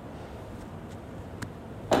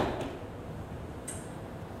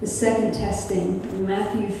 The second testing in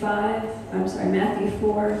Matthew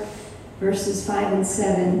 4, verses 5 and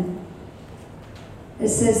 7. It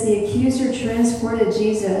says, The accuser transported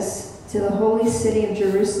Jesus to the holy city of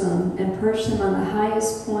Jerusalem and perched him on the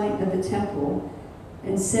highest point of the temple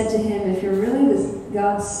and said to him, "If you're really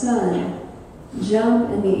God's son, jump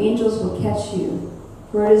and the angels will catch you.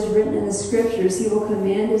 For it is written in the scriptures, he will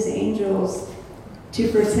command his angels to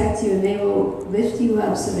protect you, and they will lift you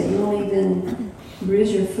up so that you won't even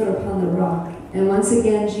bruise your foot upon the rock." And once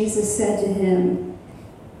again, Jesus said to him,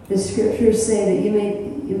 "The scriptures say that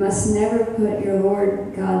you must never put your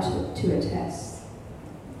Lord God to a test."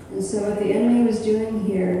 And so what the enemy was doing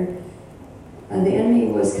here, the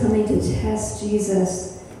enemy was coming to test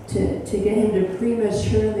Jesus to get him to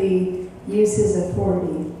prematurely use his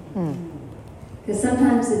authority. Because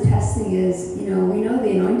sometimes the testing is, we know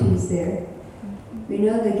the anointing's there. We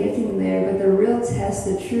know the gifting there, but the real test,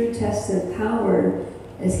 the true test of power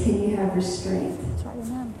is, can you have restraint? That's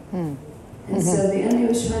right, amen. And so the enemy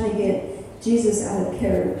was trying to get Jesus out of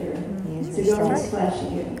character, to go in his flesh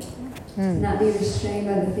again, to not be restrained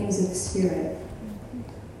by the things of the Spirit.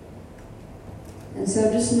 And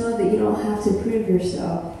so just know that you don't have to prove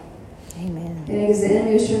yourself. Amen. Because the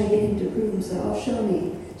enemy was trying to get him to prove himself. "Oh, show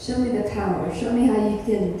me the power. Show me how you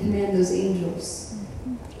can command those angels."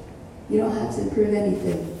 You don't have to prove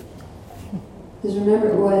anything. Because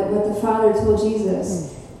remember what the Father told Jesus,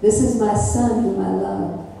 "This is my Son whom I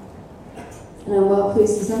love, and I'm well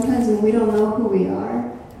pleased." And sometimes when we don't know who we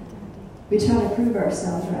are, we try to prove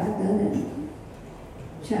ourselves, right? I've done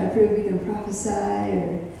it. Try to prove we can prophesy,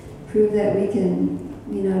 or prove that we can,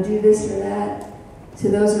 do this or that to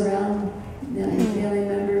those around, your family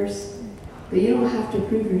members. But you don't have to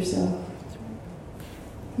prove yourself.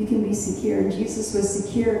 You can be secure. Jesus was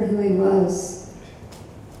secure in who he was.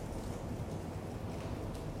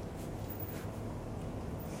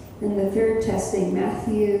 And the third testing,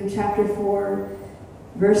 Matthew chapter 4,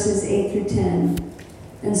 verses 8 through 10.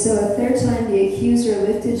 "And so a third time the accuser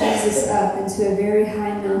lifted Jesus up into a very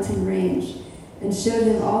high mountain range and showed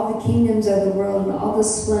him all the kingdoms of the world and all the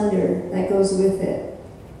splendor that goes with it.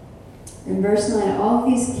 In verse 9, "All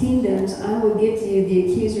these kingdoms I will give to you,"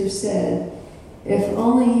 the accuser said, "if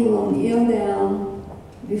only you will kneel down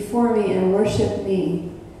before me and worship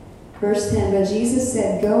me." Verse 10, "But Jesus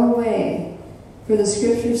said, 'Go away, for the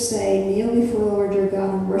scriptures say, kneel before the Lord your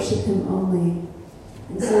God and worship him only.'"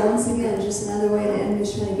 And so once again, just another way the enemy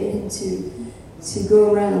is trying to get him to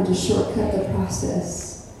go around, to shortcut the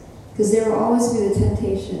process. Because there will always be the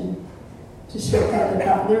temptation to shortcut the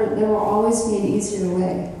process. There will always be an easier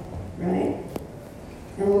way, right?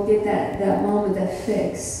 And we'll get that moment, that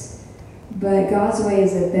fix. But God's way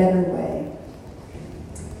is a better way.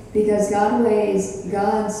 Because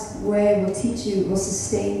God's way will teach you, will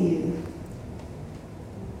sustain you.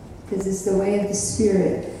 Because it's the way of the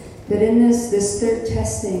Spirit. But in this third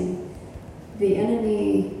testing, the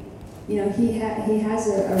enemy, he has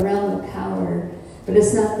a realm of power, but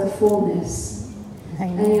it's not the fullness.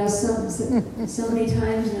 And so many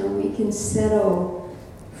times, we can settle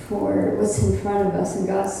for what's in front of us, and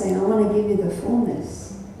God's saying, "I want to give you the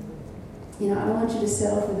fullness. I don't want you to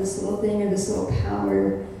settle for this little thing or this little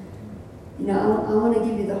power. I want to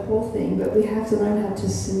give you the whole thing." But we have to learn how to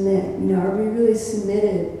submit. Are we really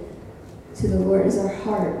submitted to the Lord? Is our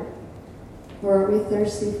heart? Or are we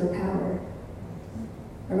thirsty for power?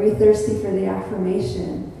 Are we thirsty for the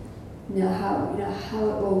affirmation? How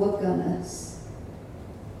it will look on us.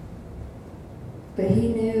 But he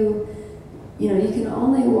knew, you can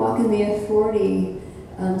only walk in the authority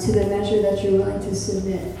to the measure that you're willing to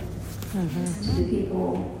submit to the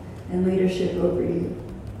people and leadership over you.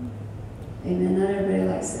 Amen. Not everybody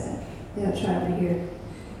likes that. Yeah, try over here.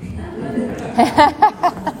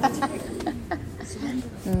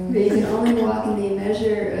 But you can only walk in the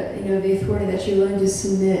measure, the authority that you're willing to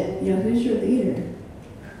submit. Who's your leader?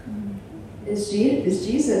 Is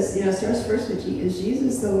Jesus, it starts first with Jesus. Is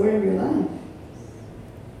Jesus the Lord of your life?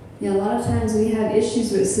 A lot of times we have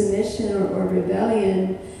issues with submission or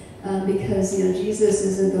rebellion because, Jesus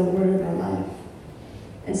isn't the Lord of our life.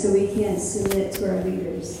 And so we can't submit to our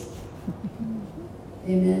leaders.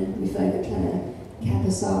 Amen. We feel like they're trying to cap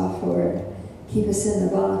us off or keep us in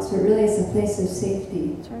the box, but really it's a place of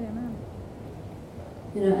safety. That's right,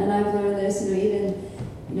 amen. And I've learned this, even,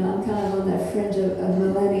 I'm kind of on that fringe of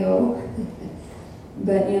millennial.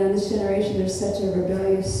 But, in this generation, there's such a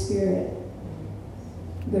rebellious spirit.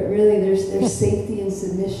 But really, there's safety in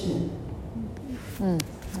submission.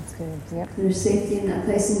 That's good. Yep. There's safety in that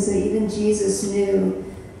place. And so even Jesus knew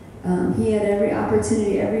he had every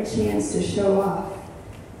opportunity, every chance to show off,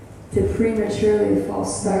 to prematurely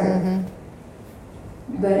false start.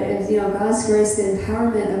 But as God's grace, the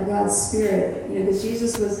empowerment of God's Spirit, because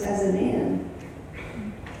Jesus was as a man.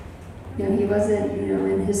 He wasn't,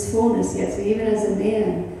 in his fullness yet. So even as a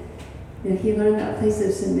man, He learned that place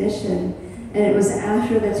of submission. And it was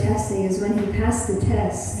after the testing is when he passed the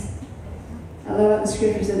test. I love what the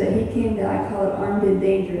scripture said, that he came to, I call it armed and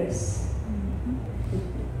dangerous.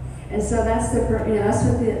 And so that's that's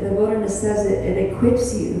what the wilderness does. It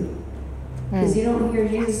equips you. Because you don't hear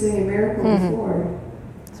Jesus doing a miracle before.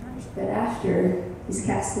 But after, he's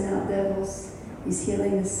casting out devils. He's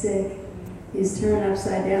healing the sick. He's turning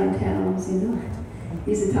upside down towns,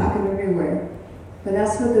 He's talking everywhere. But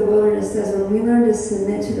that's what the wilderness does. When we learn to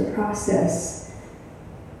submit to the process,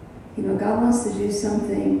 God wants to do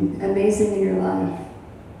something amazing in your life.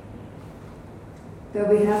 But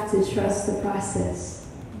we have to trust the process.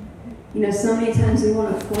 So many times we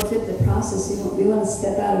want to forfeit the process. We want to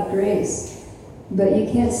step out of grace. But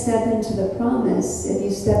you can't step into the promise if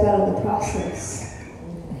you step out of the process.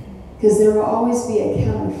 Because there will always be a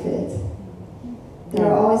counterfeit. There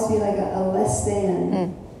will always be like a less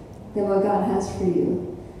than what God has for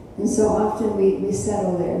you. And so often we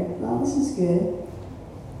settle there. Well, this is good.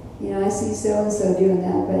 I see so-and-so doing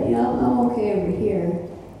that, but I'm okay over here.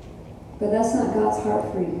 But that's not God's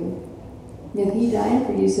heart for you. He died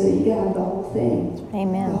for you so that you can have the whole thing.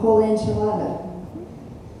 Amen. The whole enchilada.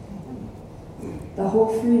 The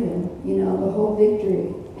whole freedom, the whole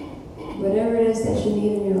victory. Whatever it is that you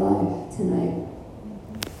need in your life tonight.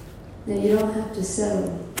 Then you don't have to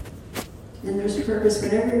settle. And there's purpose.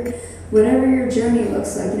 Whatever your journey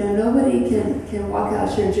looks like, nobody can walk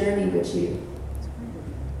out your journey but you.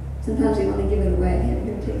 Sometimes you want to give it away.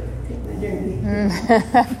 Here, take my journey.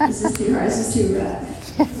 This is too hard. This is too rough.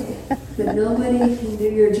 But nobody can do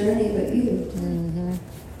your journey but you.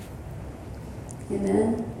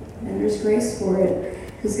 Amen? And there's grace for it.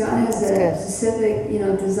 Because God has a specific,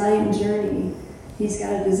 designed journey. He's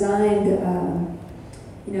got a designed,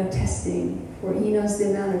 testing. For He knows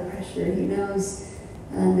the amount of pressure. He knows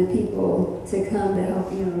the people to come to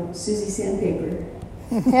help, Susie Sandpaper.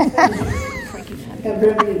 That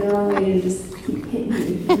rubber you the wrong way to just keep hitting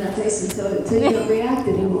you in that place until you don't react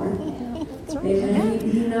anymore. Amen.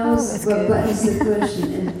 He knows what buttons to push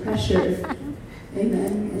and pressure.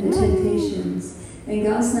 Amen. And the temptations. And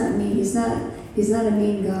God's not mean. He's not a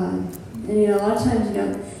mean God. And a lot of times,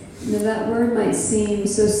 that word might seem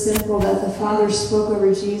so simple that the Father spoke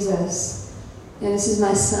over Jesus. And this is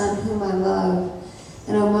my Son whom I love.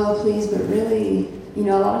 And I'm well pleased, but really, a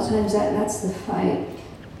lot of times that's the fight.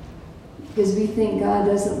 Because we think God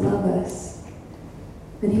doesn't love us.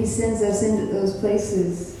 And He sends us into those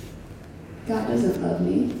places. God doesn't love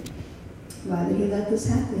me. Why did He let this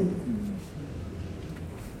happen?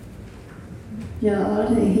 A lot of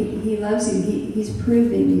times He loves you. He's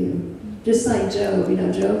proving you. Just like Job.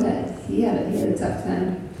 Job had a tough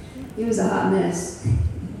time. He was a hot mess.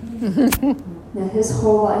 Now his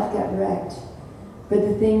whole life got wrecked. But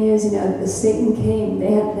the thing is, the Satan came.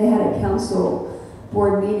 They had a council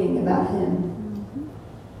board meeting about him.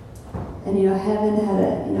 And heaven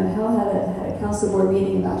hell had a council board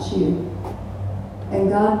meeting about you. And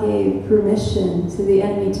God gave permission to the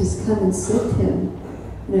enemy to come and sift him.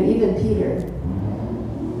 Even Peter.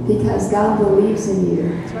 Because God believes in you.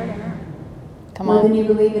 That's right, amen. Come more on. than you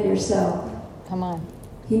believe in yourself. Come on.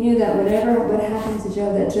 He knew that whatever would happen to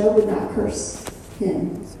Job, that Job would not curse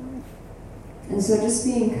him. And so just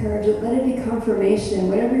be encouraged. Let it be confirmation,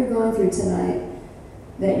 whatever you're going through tonight,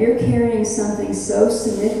 that you're carrying something so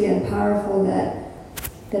significant and powerful that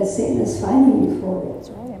Satan is fighting you for it. That's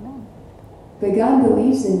right, amen. But God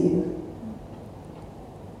believes in you.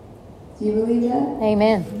 Do you believe that?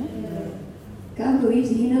 Amen. God believes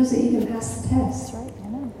you. He knows that you can pass the test. That's right,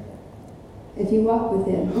 amen. If you walk with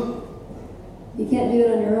Him. You can't do it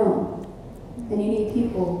on your own. And you need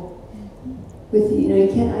people with you. You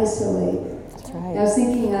can't isolate. That's right. I was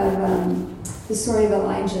thinking of the story of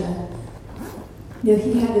Elijah.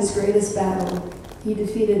 He had his greatest battle. He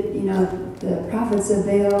defeated, the prophets of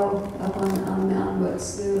Baal up on the mountain, but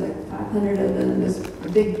slew like 500 of them. It was a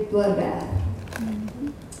big bloodbath.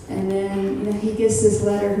 And then, he gets this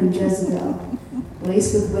letter from Jezebel,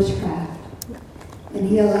 laced with witchcraft. And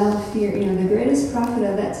he allowed fear. The greatest prophet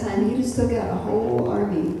of that time, he just took out a whole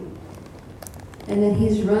army. And then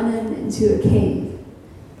he's running into a cave.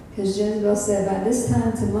 Because Jezebel said, by this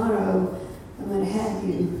time tomorrow, I'm going to have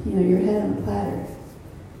you, your head on a platter.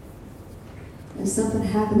 And something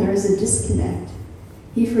happened. There was a disconnect.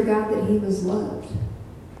 He forgot that he was loved.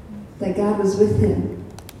 That God was with him.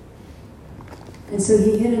 And so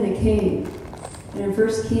he hid in a cave. And in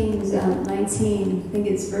 1 Kings 19, I think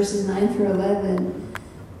it's verses 9 through 11,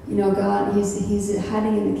 God, he's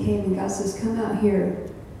hiding in the cave, and God says, come out here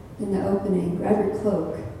in the opening, grab your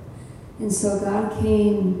cloak. And so God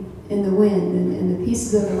came in the wind, and the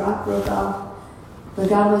pieces of the rock broke off, but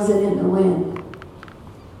God wasn't in the wind.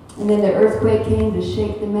 And then the earthquake came to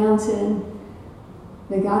shake the mountain,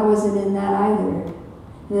 but God wasn't in that either.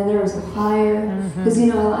 And then there was a fire. Because,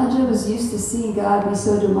 Elijah was used to seeing God be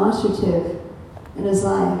so demonstrative in his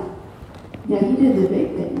life. He did the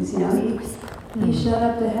big things. He shut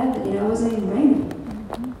up the heaven. It wasn't even raining.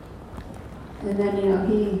 And then,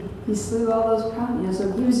 he slew all those prophets.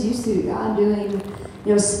 So he was used to God doing,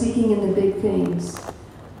 speaking in the big things.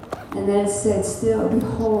 And then it said, still,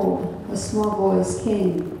 behold, a small voice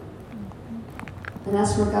came. And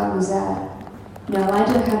that's where God was at.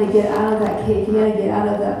 Elijah had to get out of that cave. He had to get out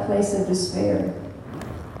of that place of despair.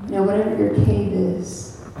 Whatever your cave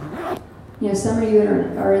is. Some of you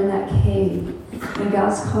are in that cave. And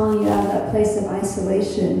God's calling you out of that place of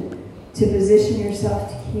isolation to position yourself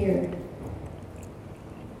to hear.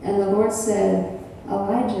 And the Lord said,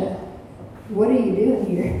 Elijah, what are you doing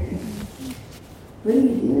here? What are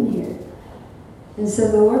you doing here? And so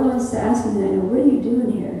the Lord wants to ask him, what are you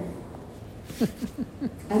doing here?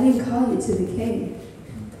 I didn't call you to the cave.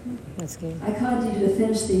 That's good. I called you to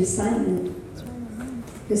finish the assignment.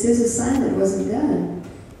 Because his assignment wasn't done.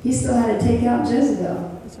 He still had to take out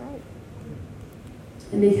Jezebel. That's right.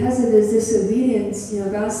 And because of his disobedience,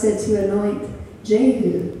 God said to anoint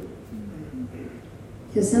Jehu.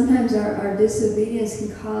 Because sometimes our disobedience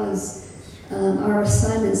can cause our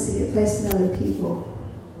assignments to get placed in other people.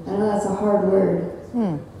 I know that's a hard word.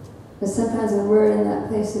 But sometimes when we're in that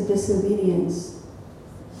place of disobedience,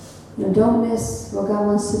 don't miss what God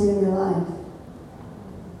wants to do in your life.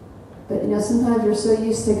 But sometimes we're so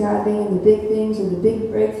used to God being in the big things or the big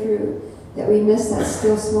breakthrough that we miss that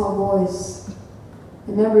still small voice.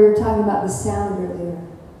 Remember, we were talking about the sound earlier.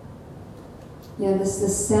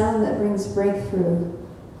 This sound that brings breakthrough.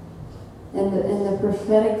 And the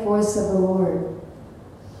prophetic voice of the Lord.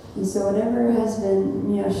 And so whatever has been,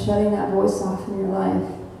 shutting that voice off in your life,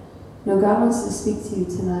 God wants to speak to you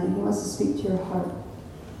tonight. He wants to speak to your heart.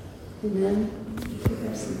 Amen. Pick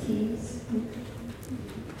up some keys.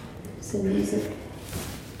 Some music.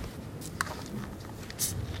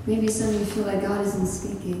 Maybe some of you feel like God isn't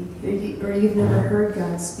speaking, or you've never heard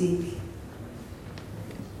God speak.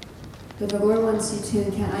 But the Lord wants you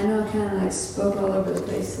to, I know I kind of spoke all over the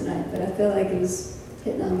place tonight, but I feel like it was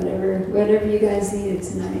hitting on whatever you guys needed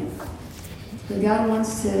tonight. But God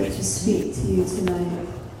wants to speak to you tonight.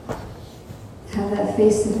 Have that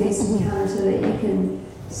face-to-face encounter so that you can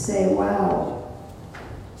say, wow.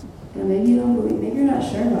 Maybe you don't believe, maybe you're not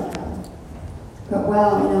sure about God. But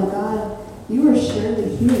wow, God, you are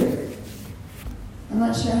surely here. I'm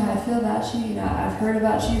not sure how I feel about you. I've heard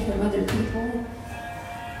about you from other people.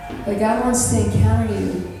 But God wants to encounter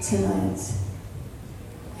you tonight.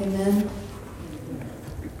 Amen.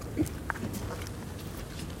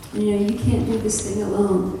 You can't do this thing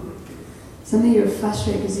alone. Some of you are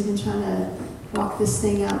frustrated because you've been trying to walk this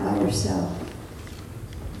thing out by yourself.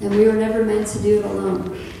 And we were never meant to do it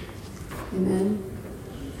alone. Amen.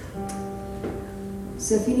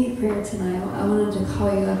 So if you need prayer tonight, I wanted to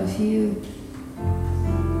call you up. If you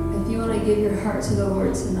want to give your heart to the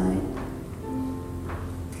Lord tonight,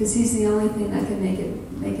 because He's the only thing that can make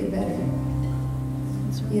it better.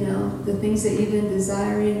 The things that you've been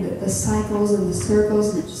desiring, the cycles and the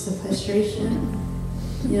circles and just the frustration.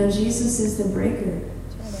 Jesus is the breaker.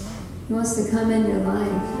 He wants to come in your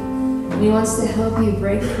life. And He wants to help you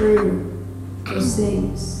break through those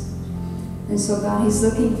things. And so God, He's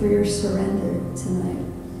looking for your surrender tonight.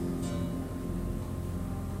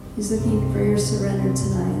 He's looking for your surrender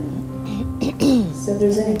tonight. So if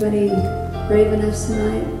there's anybody brave enough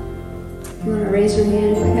tonight, if you want to raise your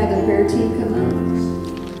hand, if I have the prayer team come up.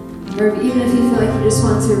 Or even if you feel like you just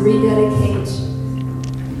want to rededicate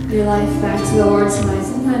your life back to the Lord tonight,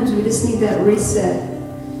 sometimes we just need that reset.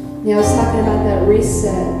 I was talking about that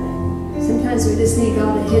reset. Sometimes we just need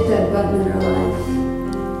God to hit that button in our life.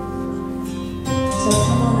 So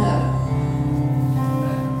come on up.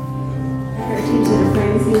 Prayer team's going to pray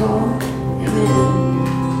with you all. Amen.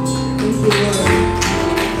 Thank you, Lord.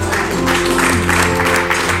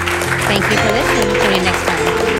 Thank you for listening. Tune in next time.